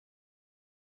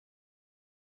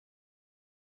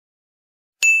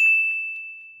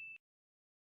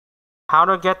How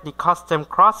to get the custom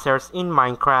crosshairs in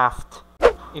Minecraft.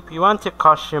 If you want to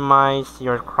customize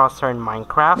your crosshair in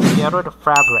Minecraft, go to the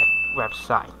Fabric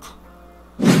website.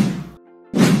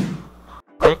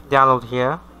 Click download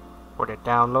here for the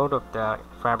download of the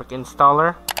Fabric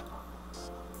installer.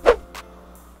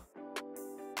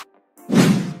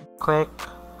 Click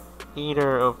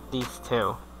either of these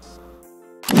two.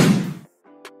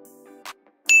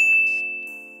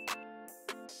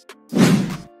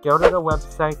 Go to the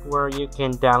website where you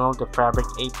can download the Fabric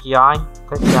API.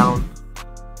 Click download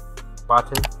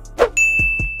button.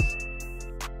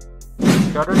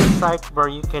 Go to the site where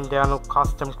you can download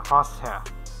Custom Crosshair.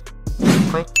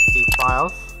 Click the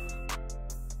files.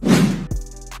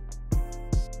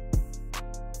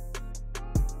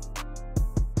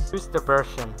 Choose the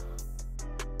version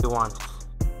you want.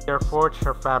 Your Forge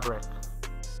or Fabric.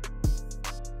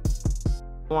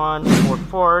 One for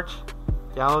Forge.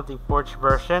 Download the Forge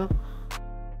version.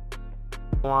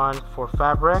 One for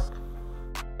Fabric.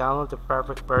 Download the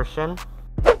Fabric version.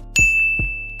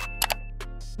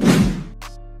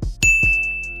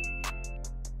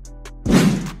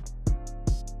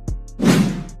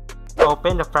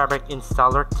 Open the Fabric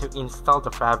installer to install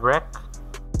the Fabric.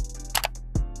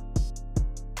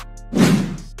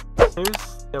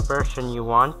 Choose the version you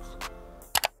want.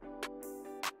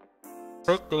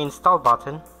 Click the install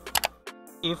button.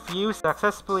 If you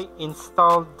successfully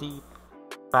installed the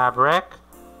Fabric,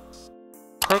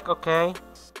 click OK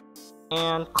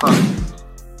and close.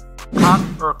 Cut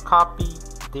or copy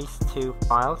these two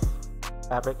files,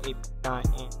 Fabric API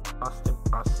and Custom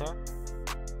Crosshair.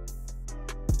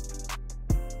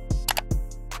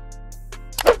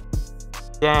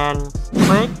 Then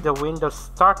click the Windows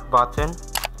Start button.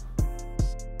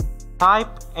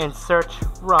 Type and search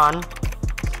run.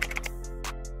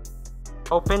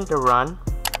 Open the run.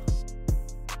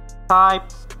 Type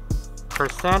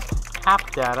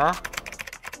 %appdata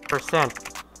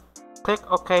 %. Click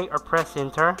OK or press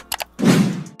enter.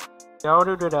 Go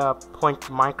to the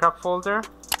 .minecraft folder.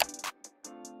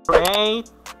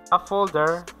 Create a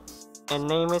folder and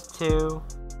name it to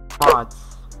mods.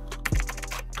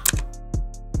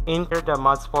 Enter the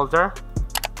mods folder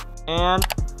and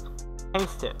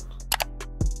paste it.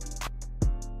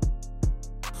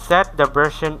 Set the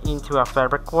version into a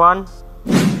Fabric 1.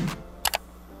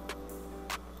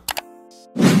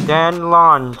 Then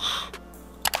launch.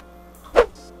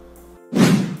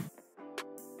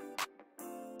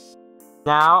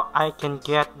 Now I can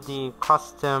get the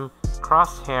custom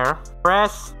crosshair.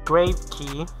 Press grave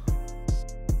key.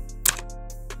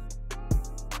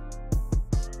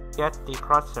 Get the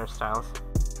crosshair styles.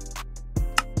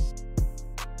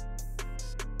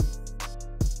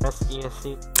 Press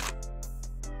ESC.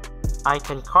 I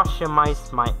can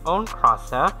customize my own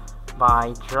crosshair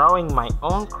by drawing my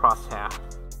own crosshair.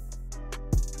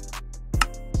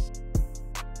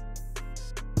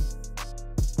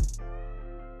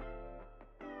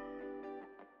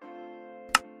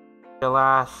 The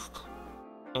last,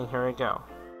 and here we go.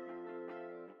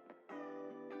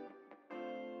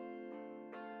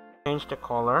 Change the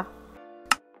color.